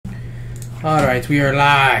Alright, we are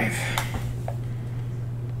live.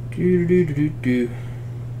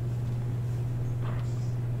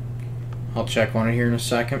 I'll check on it here in a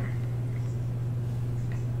second.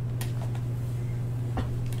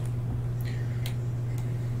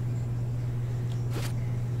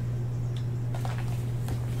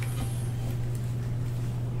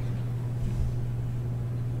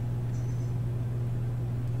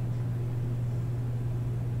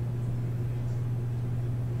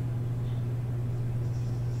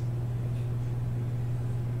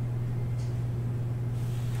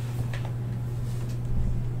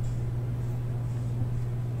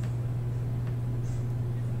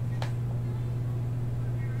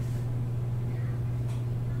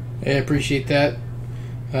 Yeah, appreciate that.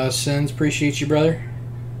 Sins, appreciate you, brother.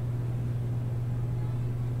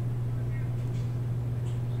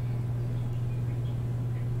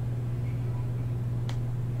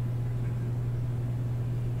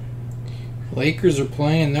 Lakers are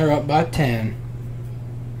playing, they're up by 10.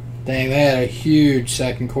 Dang, they had a huge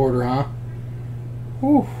second quarter, huh?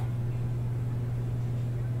 Whew.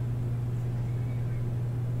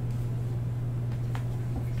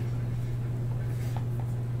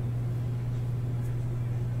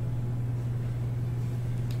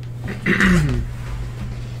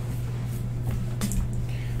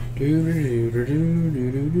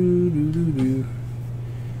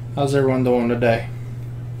 How's everyone doing today?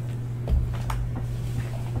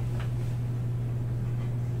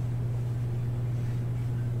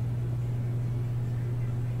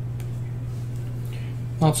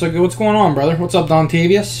 Not so good. What's going on, brother? What's up, Don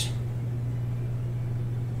Tavius?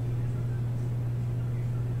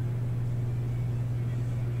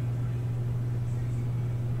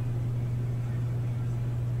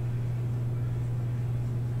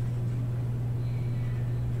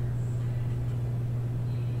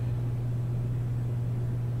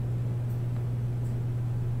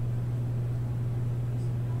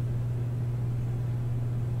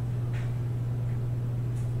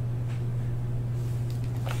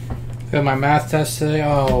 Got my math test today.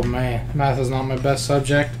 Oh man, math is not my best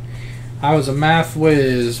subject. I was a math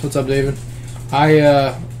whiz. What's up, David?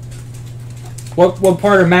 What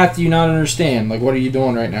part of math do you not understand? Like, what are you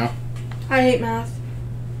doing right now? I hate math.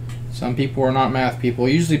 Some people are not math people.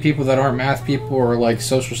 Usually people that aren't math people are like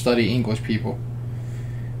social study English people.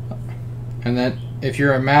 And then if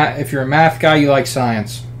you're a math guy, you like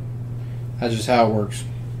science. That's just how it works.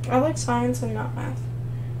 I like science and not math.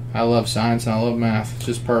 I love science and I love math. It's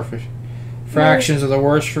just perfect. Fractions are the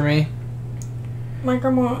worst for me. My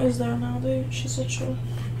grandma is there now, dude. She said she'll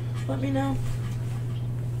let me know.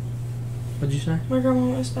 What'd you say? My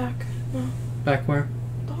grandma is back. No. Back where?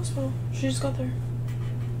 The hospital. She just got there.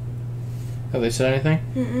 Have they said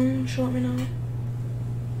anything? She'll let me know.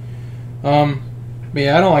 But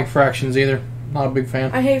yeah, I don't like fractions either. Not a big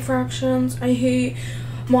fan. I hate fractions. I hate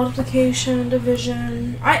multiplication,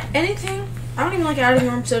 division. Anything. I don't even like adding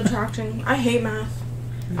or subtracting. I hate math.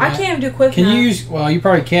 Yeah. I can't even do quick math. Can you use... Well, you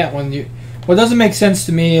probably can't when you... What doesn't make sense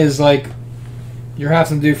to me is, like, you're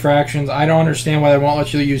having to do fractions. I don't understand why they won't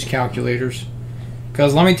let you use calculators.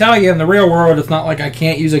 Because let me tell you, in the real world, it's not like I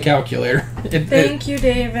can't use a calculator. Thank you,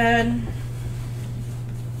 David.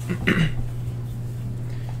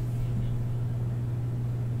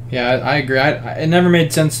 Yeah, I agree. It never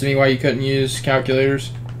made sense to me why you couldn't use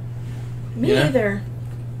calculators. Me either.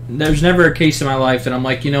 There's never a case in my life that I'm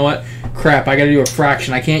like, you know what? Crap, I gotta do a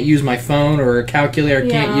fraction. I can't use my phone or a calculator. I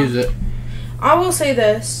can't use it. I will say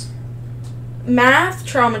this. Math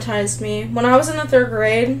traumatized me. When I was in the 3rd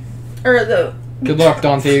grade, Good luck,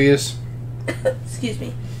 Don Tavius. Excuse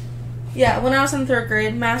me. Yeah, when I was in 3rd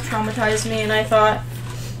grade, math traumatized me, and I thought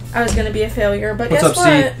I was going to be a failure. But guess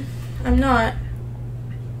what? I'm not.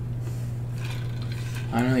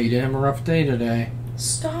 I know, you did have a rough day today.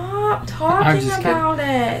 Stop talking about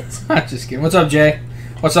it. I'm just kidding. What's up, Jay?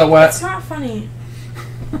 What's up, Wet? It's not funny.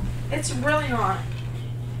 It's really not.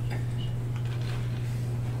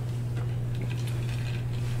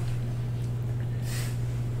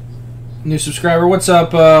 New subscriber. What's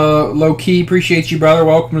up, Low Key? Appreciate you, brother.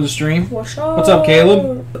 Welcome to the stream. What's up? What's up,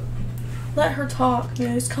 Caleb? Let her talk,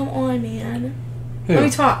 Moose. Come on, man. Who? Let me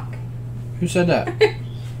talk. Who said that?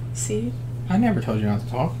 See? I never told you not to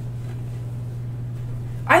talk.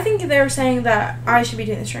 I think they were saying that I should be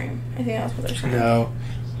doing the stream. I think that's what they're saying. No.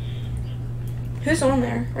 Who's on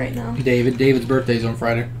there right now? David. David's birthday's on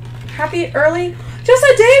Friday. Happy early... Just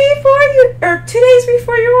a day before you... Or 2 days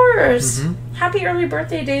before yours. Mm-hmm. Happy early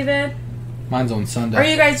birthday, David. Mine's on Sunday. Are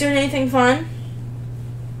you guys doing anything fun?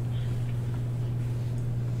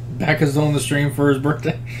 Becca's on the stream for his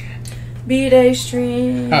birthday. B-Day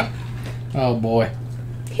stream. Oh, boy.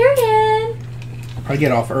 Here again. I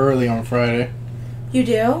get off early on Friday. You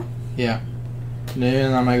do? Yeah.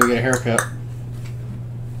 Then I might go get a haircut.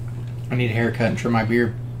 I need a haircut and trim my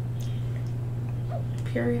beard.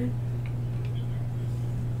 Period.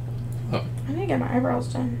 Oh. I need to get my eyebrows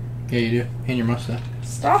done. Yeah, you do. And your mustache.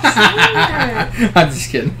 Stop saying that. I'm just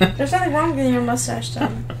kidding. There's nothing wrong with getting your mustache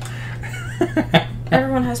done.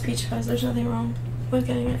 Everyone has peach fuzz. There's nothing wrong with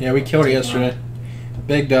getting it. Yeah, we killed it yesterday.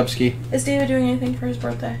 Big Dubsky. Is David doing anything for his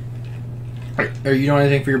birthday? Are you doing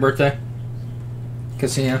anything for your birthday?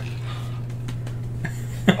 Casino.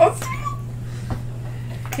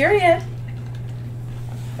 Period.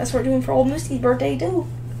 That's what we're doing for old Moosy's birthday, too.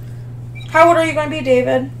 How old are you going to be,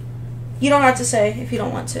 David? You don't have to say if you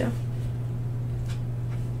don't want to.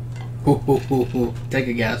 Ooh. Take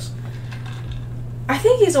a guess. I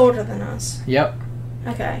think he's older than us. Yep.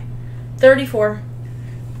 Okay. 34.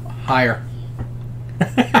 Higher.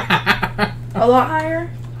 A lot higher?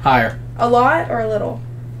 Higher. A lot or a little?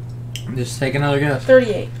 Just take another guess.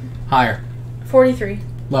 38. Higher. 43.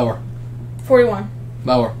 Lower. 41.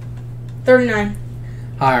 Lower. 39.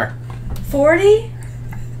 Higher. 40?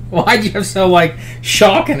 Why'd you have so, like,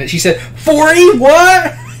 shock in it? She said, 40?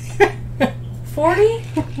 What? 40?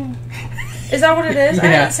 Is that what it is? Yeah. I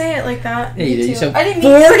didn't say it like that. Yeah, you did. You said, I didn't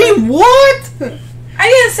 40? What? I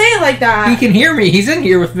didn't say it like that. He can hear me. He's in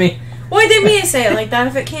here with me. Well, I didn't mean to say it like that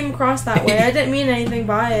if it came across that way. I didn't mean anything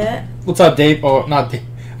by it. What's up, Dave? Oh, not Dave.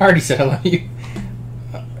 I already said I love you.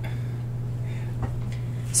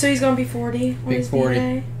 So he's going to be 40 on Big his 40.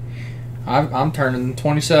 birthday? I'm turning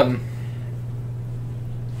 27.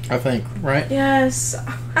 I think, right? Yes.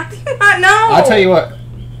 I do not know. I'll tell you what.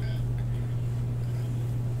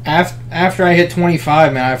 After I hit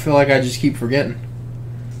 25, man, I feel like I just keep forgetting.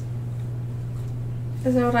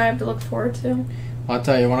 Is that what I have to look forward to? I'll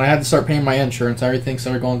tell you, when I had to start paying my insurance, everything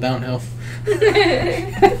started going downhill.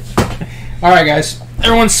 Alright, guys.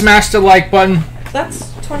 Everyone smash the like button.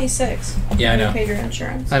 That's 26. Yeah, I know. You paid your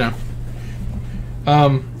insurance. I know.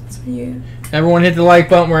 That's when you... Everyone hit the like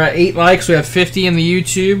button. We're at 8 likes. We have 50 in the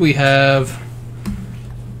YouTube. We have...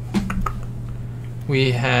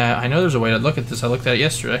 I know there's a way to look at this. I looked at it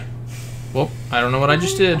yesterday. Whoop. I don't know what I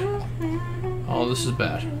just did. Oh, this is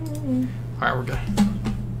bad. Alright, we're good.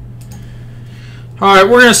 Alright,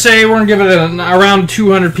 we're going to give it around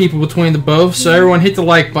 200 people between the both. So everyone hit the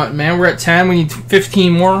like button, man. We're at 10. We need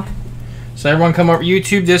 15 more. So everyone come over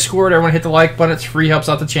YouTube, Discord. Everyone hit the like button. It's free. Helps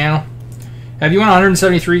out the channel. Have you won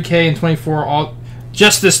 173K and 24 all...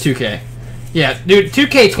 Just this 2K. Yeah, dude,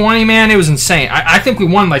 2K20, man, it was insane. I think we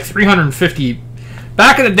won like 350.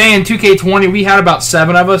 Back in the day in 2K20, we had about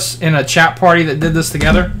 7 of us in a chat party that did this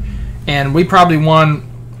together. And we probably won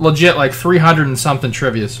legit like 300 and something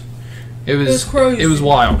trivias. It was crazy. It was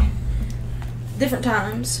wild. Different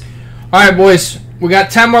times. Alright, boys. We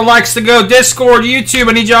got 10 more likes to go. Discord, YouTube,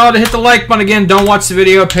 I need y'all to hit the like button again. Don't watch the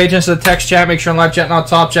video. Pay attention to the text chat. Make sure I'm live chat, not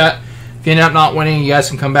top chat. If you end up not winning, you guys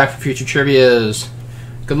can come back for future trivias.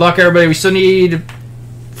 Good luck, everybody. We still need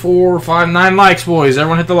 4, 5, 9 likes, boys.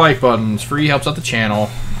 Everyone hit the like button. It's free. Helps out the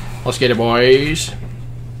channel. Let's get it, boys.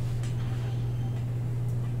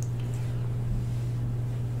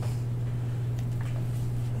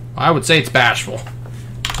 I would say it's bashful.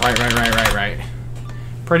 Right.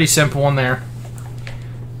 Pretty simple in there.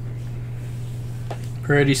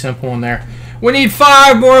 Pretty simple in there. We need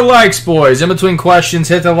 5 more likes, boys. In between questions,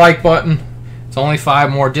 hit the like button. It's only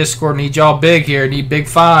 5 more. Discord need y'all big here. Need big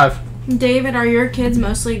 5. David, are your kids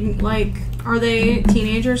mostly, like, are they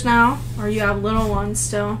teenagers now? Or you have little ones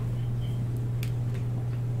still?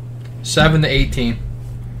 7 to 18.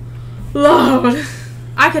 Lord.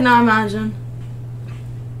 I could not imagine.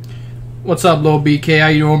 What's up, little BK? How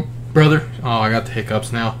you doing, brother? Oh, I got the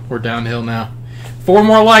hiccups now. We're downhill now. 4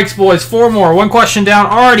 more likes, boys. 4 more. 1 question down.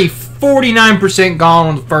 Already 49% gone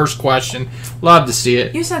on the first question. Love to see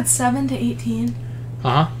it. You said 7 to 18?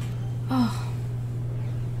 Uh-huh. Oh.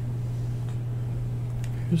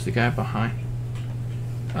 Who's the guy behind?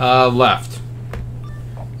 Left.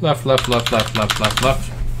 Left.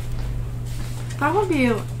 That would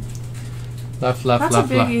be... Left. That's a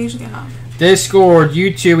big age gap. Discord,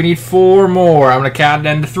 YouTube, we need 4 more. I'm going to count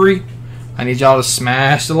down to 3. I need y'all to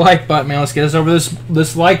smash the like button, man. Let's get us over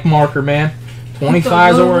this like marker, man.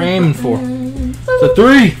 25 is what we're aiming for. So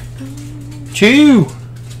 3, 2,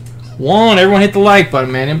 1. Everyone hit the like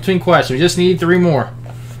button, man. In between questions. We just need 3 more.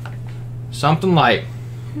 Something light.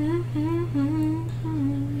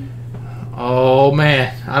 Oh,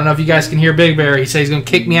 man. I don't know if you guys can hear Big Bear. He says he's going to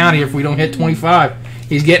kick me out of here if we don't hit 25.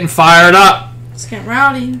 He's getting fired up. It's getting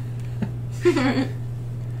rowdy.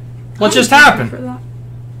 What just happened?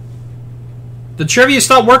 The trivia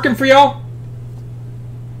stopped working for y'all?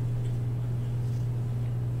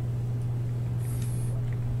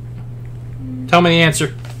 Tell me the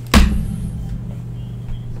answer.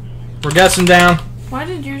 We're guessing down. Why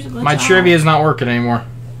did yours glitch My out? trivia is not working anymore.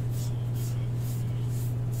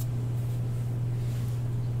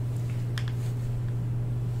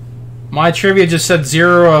 My trivia just said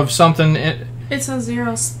 0 of something. It says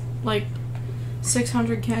 0, like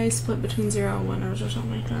 600K split between 0 winners or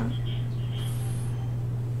something like that.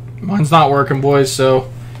 Mine's not working, boys. So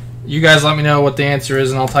you guys let me know what the answer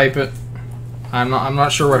is, and I'll type it. I'm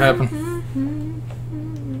not sure what happened.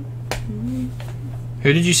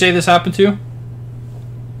 Who did you say this happened to?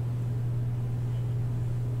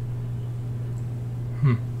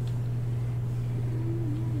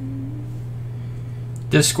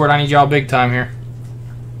 Discord, I need y'all big time here.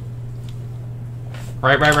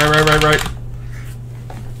 Right. Well,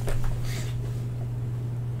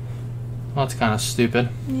 that's kind of stupid.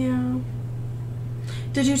 Yeah.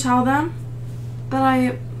 Did you tell them that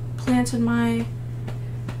I planted my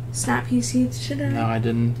snap pea seeds today? No, I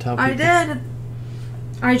didn't tell people. I did.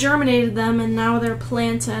 I germinated them and now they're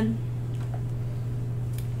planted.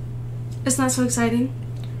 Isn't that so exciting?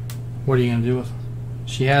 What are you going to do with them?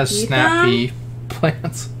 She has Eat snap them? pea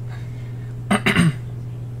plants.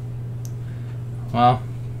 Well,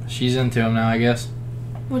 she's into them now, I guess.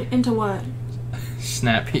 What, into what?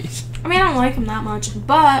 Snap peas. I mean, I don't like them that much,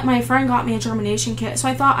 but my friend got me a germination kit, so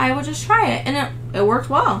I thought I would just try it, and it worked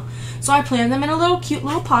well. So I planted them in a little cute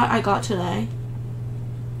little pot I got today.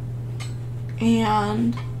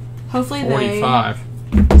 And hopefully 45.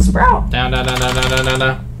 they sprout. Down.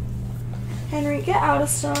 Henry, get out of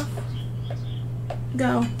stuff.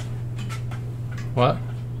 Go. What?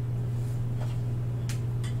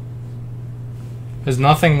 Is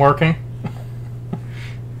nothing working?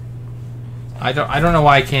 I don't know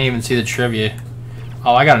why I can't even see the trivia.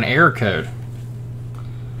 Oh, I got an error code.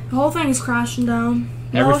 The whole thing's crashing down.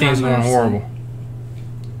 Everything's Lord have going mercy. horrible.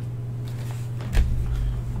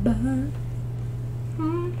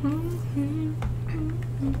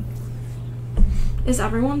 Is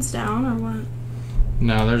everyone's down or what?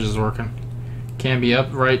 No, theirs is working. Can be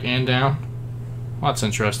up, right, and down. Well, that's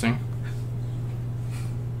interesting.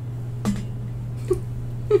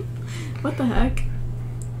 What the heck?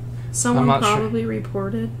 Someone not probably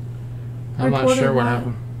reported. I'm not sure what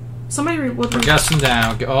happened. Somebody We're reported. guessing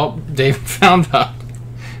down. Oh, Dave found out.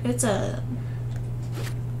 It's a.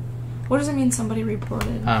 What does it mean? Somebody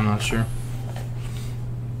reported. I'm not sure.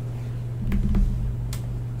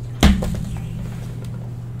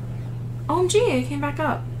 OMG! It came back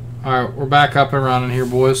up. All right, we're back up and running here,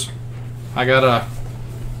 boys. I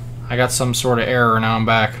got some sort of error. Now I'm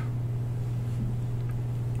back.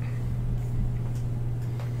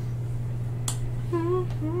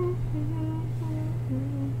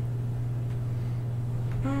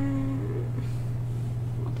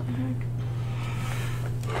 What the heck?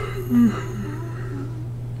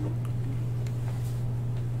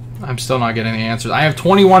 I'm still not getting the answers. I have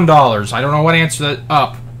 $21. I don't know what answer that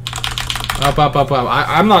up. Up.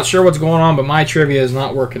 I'm not sure what's going on, but my trivia is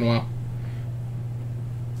not working well.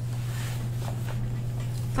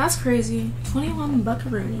 That's crazy. 21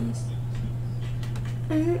 buckaroonies.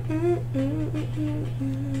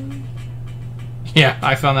 Yeah,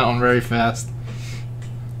 I found that one very fast.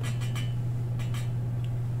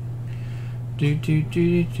 Do.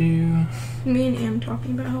 Me and Am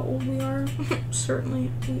talking about how old we are. Certainly,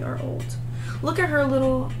 we are old. Look at her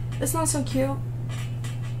little. It's not so cute.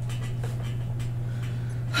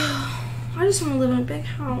 I just want to live in a big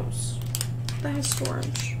house that has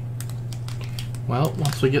storage. Well,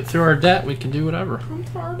 once we get through our debt, we can do whatever. I'm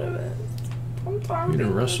tired of it. I'm tired You're of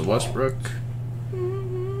gonna it. Russell Westbrook.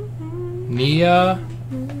 Nia.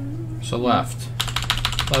 So left.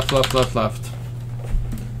 Left.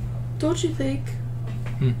 Don't you think?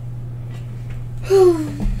 Hmm. I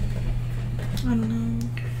don't know.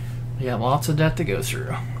 We got lots of debt to go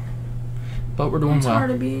through. But we're doing I'm tired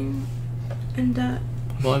well. of being in debt.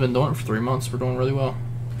 We've only been doing it for 3 months. We're doing really well.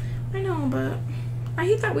 I know, but I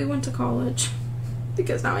hate that we went to college.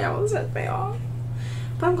 Because now we have all this debt to pay off.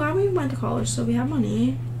 But I'm glad we went to college, so we have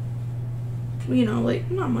money. You know,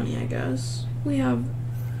 like, not money, I guess. We have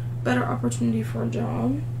better opportunity for a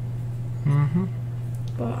job. Mm-hmm.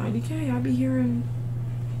 But IDK, I be hearing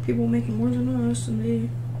people making more than us, and they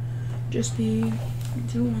just be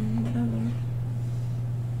doing whatever.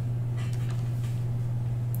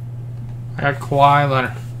 I got Kawhi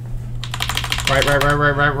Leonard.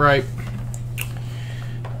 Right.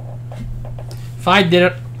 If I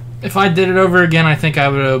did it over again, I think I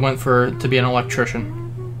would have went to be an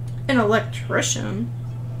electrician. An electrician?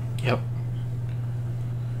 Yep.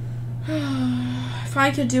 If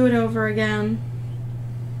I could do it over again,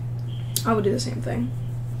 I would do the same thing.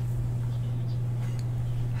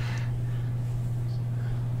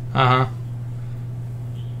 Uh-huh.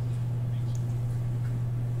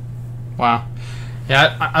 Wow.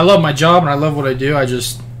 Yeah, I love my job and I love what I do. I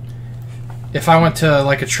just... If I went to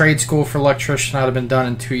like a trade school for electrician, I'd have been done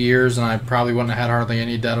in 2 years and I probably wouldn't have had hardly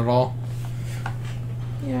any debt at all.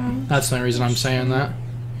 Yeah. That's the only reason I'm saying that.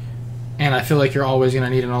 And I feel like you're always going to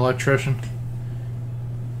need an electrician.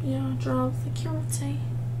 Yeah, job security.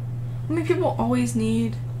 I mean, people always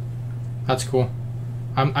need. That's cool.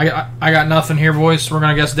 I got nothing here, boys. We're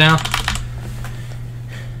going to guess down.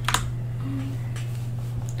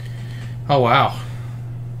 Oh, wow.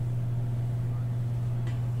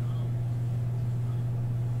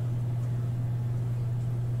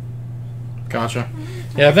 Gotcha.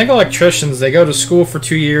 Yeah, I think electricians, they go to school for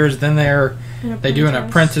 2 years, then they do an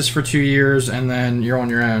apprentice for 2 years, and then you're on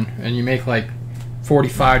your own, and you make like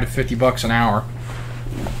 $45 to $50 an hour.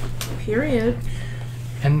 Period.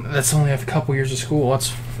 And that's only a couple years of school.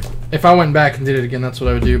 If I went back and did it again, that's what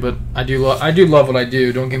I would do. But I do love what I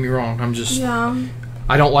do. Don't get me wrong. I'm just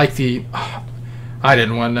I don't like the. I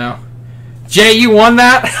didn't win now. Jay, you won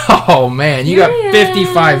that? Oh man, you got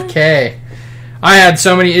 55K. I had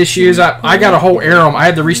so many issues. I got a whole arrow. I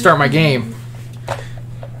had to restart my game.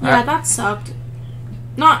 Yeah, that sucked.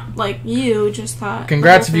 Not like you, just that.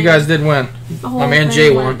 Congrats if you guys did win. My man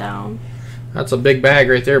Jay won. Down. That's a big bag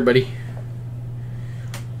right there, buddy.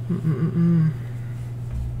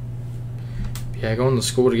 Yeah, going to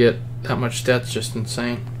school to get that much debt's just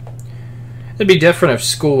insane. It'd be different if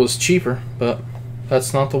school was cheaper, but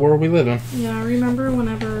that's not the world we live in. Yeah, I remember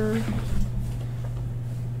whenever...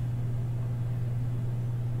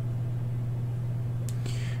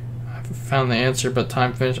 I found the answer, but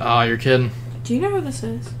time finished. Ah, you're kidding. Do you know who this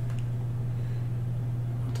is?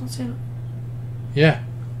 Don't say it. Yeah.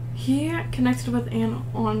 He connected with Anne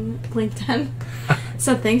on LinkedIn.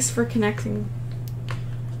 Said thanks for connecting.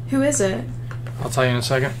 Who is it? I'll tell you in a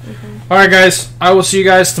second. Okay. Alright guys, I will see you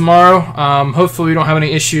guys tomorrow. Hopefully we don't have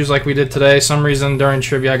any issues like we did today. Some reason during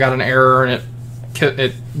trivia I got an error and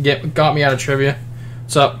it got me out of trivia.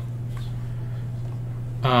 What's up?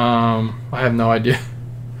 I have no idea.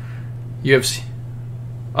 UFC.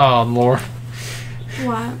 Oh Lord.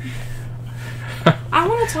 What? I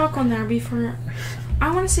want to talk on there before... I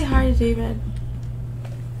want to say hi to David.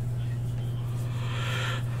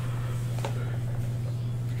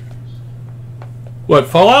 What,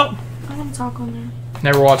 Fallout? I want to talk on there.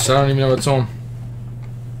 Never watched it. I don't even know what's on.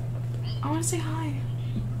 I want to say hi.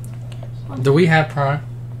 Do we have Prime?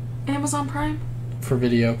 Amazon Prime? For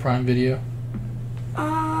video, Prime Video?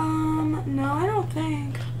 No, I don't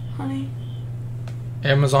think, honey.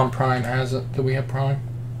 Amazon Prime has it. Do we have Prime?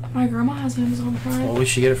 My grandma has Amazon Prime. Well, we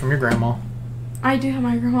should get it from your grandma. I do have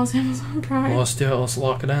my grandma's Amazon Prime. Well, let's do it. Let's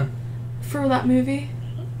lock it in. For that movie?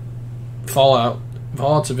 Fallout.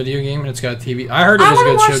 Fallout's a video game and it's got a TV. I heard it was a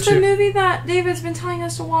good show too. I want to watch the movie that David's been telling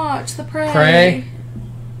us to watch, The Prey. Prey?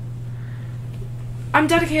 I'm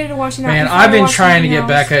dedicated to watching that. Man, I've been trying to get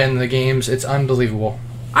Becca into the games. It's unbelievable.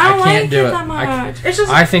 I don't can't like do it it that much. It's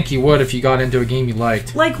just I think you would if you got into a game you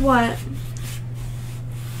liked. Like what?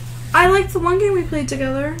 I liked the one game we played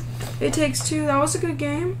together. It Takes Two. That was a good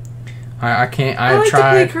game. I can't. I like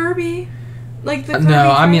tried. to play Kirby. Like the Kirby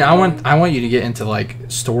No, I mean Kirby. I want you to get into like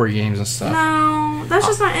story games and stuff. No, that's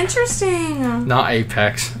just not interesting. Not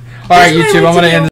Apex. All right, YouTube. I'm gonna end.